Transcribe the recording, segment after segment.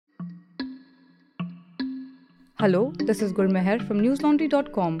Hello, this is Gurmeher from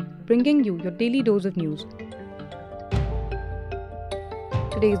newslaundry.com, bringing you your daily dose of news.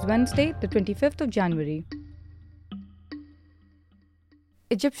 Today is Wednesday, the 25th of January.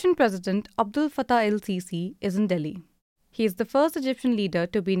 Egyptian President Abdel Fattah el-Sisi is in Delhi. He is the first Egyptian leader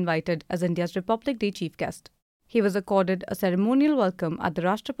to be invited as India's Republic Day chief guest. He was accorded a ceremonial welcome at the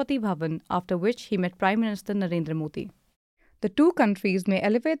Rashtrapati Bhavan, after which he met Prime Minister Narendra Modi. The two countries may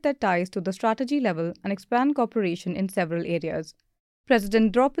elevate their ties to the strategy level and expand cooperation in several areas.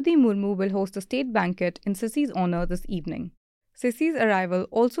 President Draupadi Murmu will host a state banquet in Sisi's honor this evening. Sisi's arrival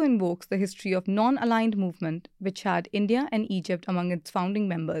also invokes the history of non-aligned movement, which had India and Egypt among its founding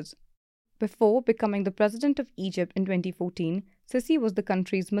members. Before becoming the president of Egypt in 2014, Sisi was the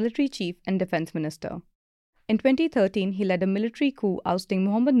country's military chief and defense minister. In 2013, he led a military coup ousting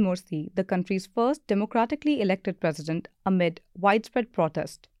Mohamed Morsi, the country's first democratically elected president, amid widespread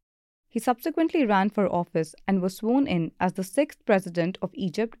protest. He subsequently ran for office and was sworn in as the sixth president of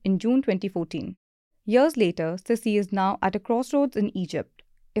Egypt in June 2014. Years later, Sisi is now at a crossroads in Egypt,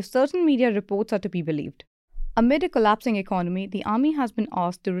 if certain media reports are to be believed. Amid a collapsing economy, the army has been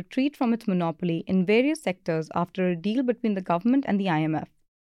asked to retreat from its monopoly in various sectors after a deal between the government and the IMF.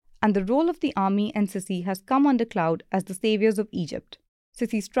 And the role of the army and Sisi has come under cloud as the saviors of Egypt.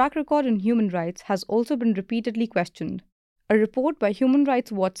 Sisi's track record in human rights has also been repeatedly questioned. A report by Human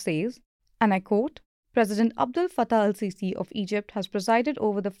Rights Watch says, and I quote, President Abdel Fattah el-Sisi of Egypt has presided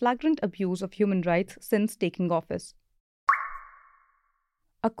over the flagrant abuse of human rights since taking office.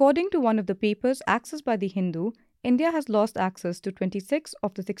 According to one of the papers accessed by The Hindu, India has lost access to 26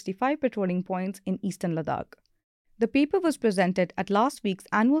 of the 65 patrolling points in eastern Ladakh. The paper was presented at last week's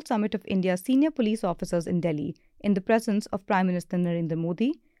annual summit of India's senior police officers in Delhi in the presence of Prime Minister Narendra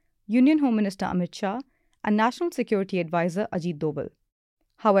Modi, Union Home Minister Amit Shah, and National Security Advisor Ajit Doval.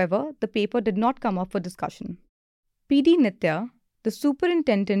 However, the paper did not come up for discussion. P.D. Nitya, the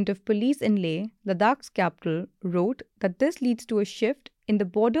superintendent of police in Leh, Ladakh's capital, wrote that this leads to a shift in the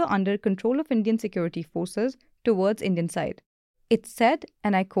border under control of Indian security forces towards Indian side. It said,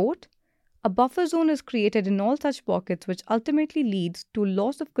 and I quote, a buffer zone is created in all such pockets which ultimately leads to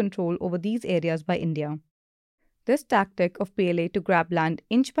loss of control over these areas by India. This tactic of PLA to grab land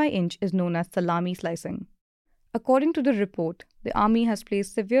inch by inch is known as salami slicing. According to the report, the army has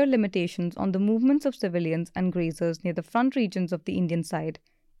placed severe limitations on the movements of civilians and grazers near the front regions of the Indian side,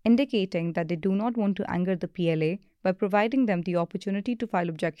 indicating that they do not want to anger the PLA by providing them the opportunity to file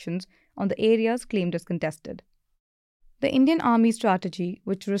objections on the areas claimed as contested. The Indian Army strategy,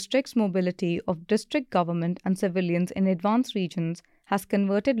 which restricts mobility of district government and civilians in advanced regions, has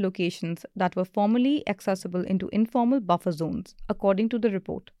converted locations that were formerly accessible into informal buffer zones, according to the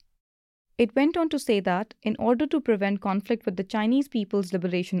report. It went on to say that, in order to prevent conflict with the Chinese People's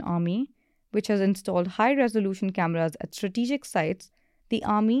Liberation Army, which has installed high-resolution cameras at strategic sites, the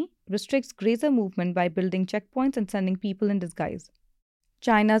army restricts grazer movement by building checkpoints and sending people in disguise.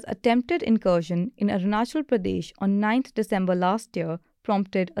 China's attempted incursion in Arunachal Pradesh on 9th December last year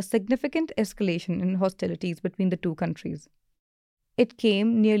prompted a significant escalation in hostilities between the two countries. It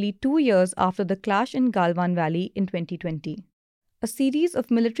came nearly 2 years after the clash in Galwan Valley in 2020. A series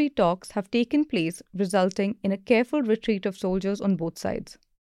of military talks have taken place, resulting in a careful retreat of soldiers on both sides.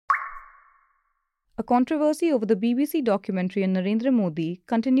 A controversy over the BBC documentary on Narendra Modi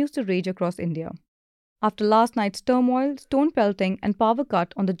continues to rage across India. After last night's turmoil, stone pelting and power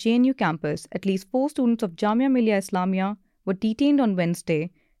cut on the JNU campus, at least 4 students of Jamia Millia Islamia were detained on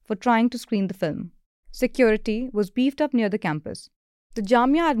Wednesday for trying to screen the film. Security was beefed up near the campus. The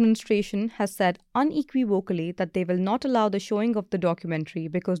Jamia administration has said unequivocally that they will not allow the showing of the documentary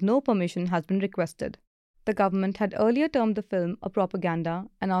because no permission has been requested. The government had earlier termed the film a propaganda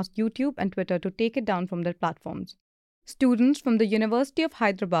and asked YouTube and Twitter to take it down from their platforms. Students from the University of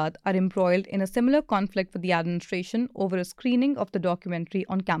Hyderabad are embroiled in a similar conflict with the administration over a screening of the documentary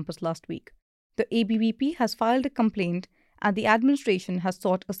on campus last week. The ABVP has filed a complaint and the administration has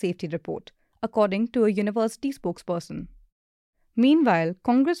sought a safety report, according to a university spokesperson. Meanwhile,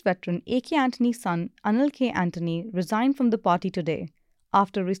 Congress veteran A.K. Antony's son, Anil K. Antony, resigned from the party today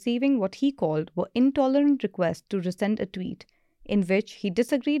after receiving what he called were intolerant requests to rescind a tweet in which he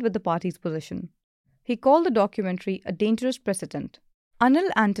disagreed with the party's position. He called the documentary a dangerous precedent.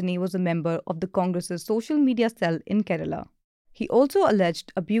 Anil Antony was a member of the Congress's social media cell in Kerala. He also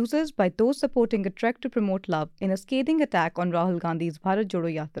alleged abuses by those supporting a trek to promote love in a scathing attack on Rahul Gandhi's Bharat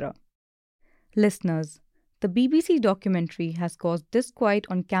Jodo Yatra. Listeners, the BBC documentary has caused disquiet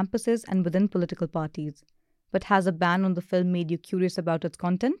on campuses and within political parties. But has a ban on the film made you curious about its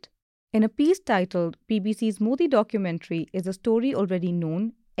content? In a piece titled BBC's Modi documentary is a story already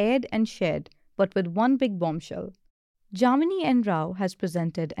known, aired and shared, but with one big bombshell. Jamini N. Rao has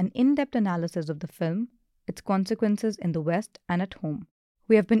presented an in-depth analysis of the film, its consequences in the West and at home.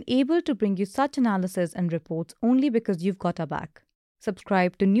 We have been able to bring you such analysis and reports only because you've got our back.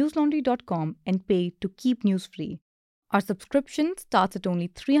 Subscribe to newslaundry.com and pay to keep news free. Our subscription starts at only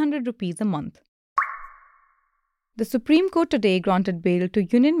 300 rupees a month. The Supreme Court today granted bail to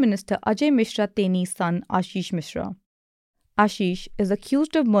Union Minister Ajay Mishra Teni's son Ashish Mishra. Ashish is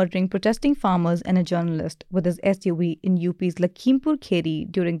accused of murdering protesting farmers and a journalist with his SUV in UP's Lakhimpur Kheri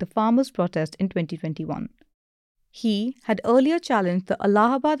during the farmers' protest in 2021. He had earlier challenged the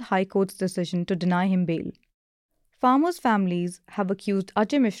Allahabad High Court's decision to deny him bail. Farmers' families have accused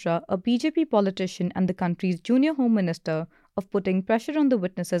Ajay Mishra, a BJP politician and the country's junior home minister, of putting pressure on the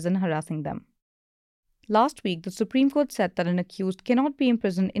witnesses and harassing them. Last week, the Supreme Court said that an accused cannot be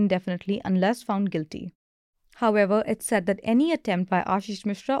imprisoned indefinitely unless found guilty. However, it said that any attempt by Ashish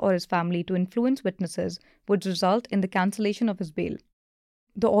Mishra or his family to influence witnesses would result in the cancellation of his bail.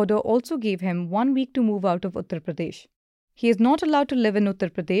 The order also gave him 1 week to move out of Uttar Pradesh. He is not allowed to live in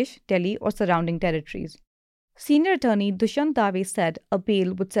Uttar Pradesh, Delhi, or surrounding territories. Senior attorney Dushyant Dave said a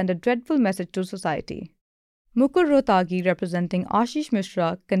bail would send a dreadful message to society. Mukul Rohtagi, representing Ashish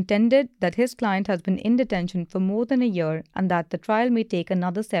Mishra, contended that his client has been in detention for more than a year and that the trial may take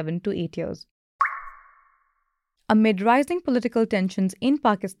another 7 to 8 years. Amid rising political tensions in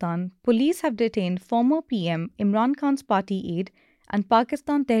Pakistan, police have detained former PM Imran Khan's party aide and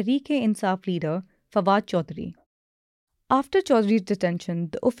Pakistan Tehreek-e-Insaf leader Fawad Chaudhry. After Chaudhry's detention,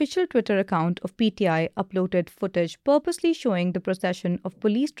 the official Twitter account of PTI uploaded footage purposely showing the procession of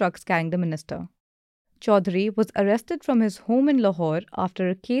police trucks carrying the minister. Chaudhry was arrested from his home in Lahore after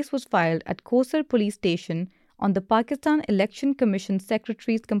a case was filed at Kosar police station on the Pakistan Election Commission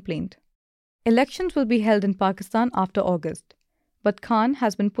Secretary's complaint. Elections will be held in Pakistan after August, but Khan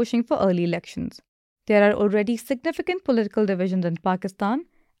has been pushing for early elections. There are already significant political divisions in Pakistan,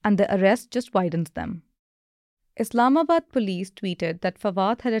 and the arrest just widens them. Islamabad police tweeted that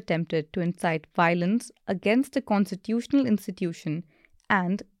Fawad had attempted to incite violence against a constitutional institution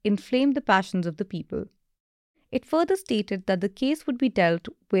and inflame the passions of the people. It further stated that the case would be dealt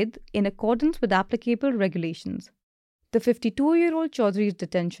with in accordance with applicable regulations. The 52-year-old Chaudhry's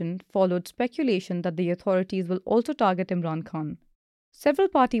detention followed speculation that the authorities will also target Imran Khan. Several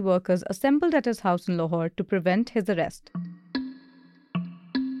party workers assembled at his house in Lahore to prevent his arrest.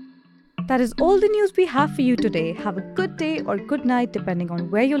 That is all the news we have for you today. Have a good day or good night depending on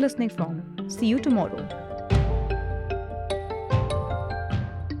where you're listening from. See you tomorrow.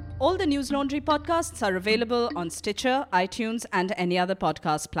 All the News Laundry podcasts are available on Stitcher, iTunes, and any other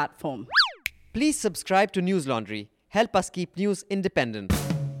podcast platform. Please subscribe to News Laundry. Help us keep news independent.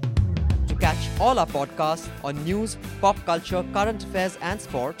 To catch all our podcasts on news, pop culture, current affairs, and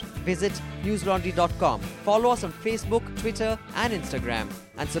sport, visit newslaundry.com. Follow us on Facebook, Twitter, and Instagram,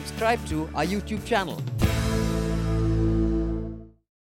 and subscribe to our YouTube channel.